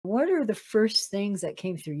what are the first things that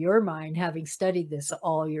came through your mind, having studied this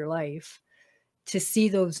all your life, to see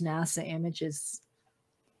those NASA images?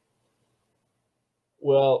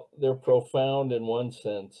 Well, they're profound in one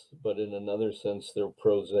sense, but in another sense, they're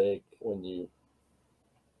prosaic when you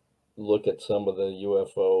look at some of the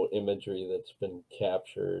UFO imagery that's been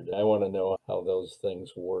captured. I want to know how those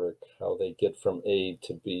things work, how they get from A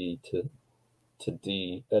to B to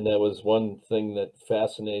D. And that was one thing that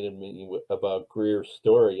fascinated me about Greer's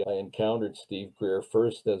story. I encountered Steve Greer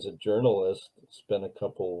first as a journalist, spent a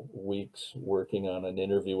couple weeks working on an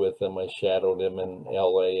interview with him. I shadowed him in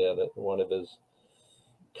LA at one of his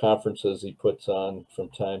conferences he puts on from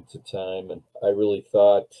time to time. And I really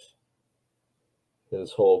thought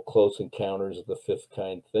his whole close encounters of the fifth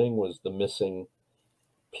kind thing was the missing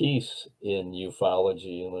piece in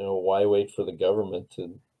ufology. You know, why wait for the government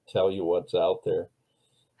to tell you what's out there?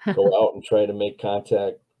 Go out and try to make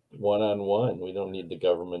contact one-on-one. We don't need the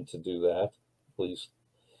government to do that, at least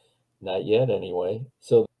not yet anyway.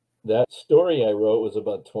 So that story I wrote was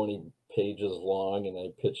about 20 pages long, and I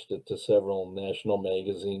pitched it to several national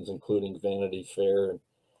magazines, including Vanity Fair. And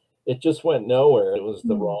it just went nowhere. It was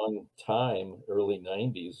the wrong time, early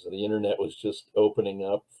 90s. The internet was just opening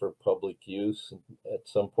up for public use. And at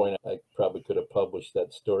some point, I probably could have published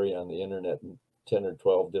that story on the internet in 10 or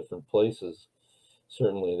 12 different places.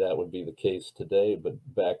 Certainly that would be the case today, but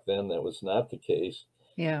back then that was not the case.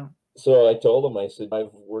 Yeah. So I told him, I said,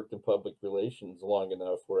 I've worked in public relations long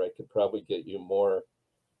enough where I could probably get you more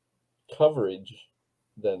coverage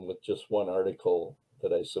than with just one article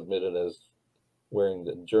that I submitted as wearing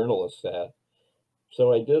the journalist hat.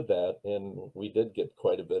 So I did that, and we did get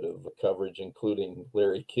quite a bit of coverage, including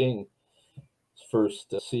Larry King's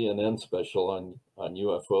first CNN special on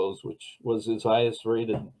UFOs, which was his highest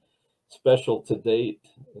rated special to date,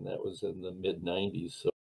 and that was in the mid 90s. So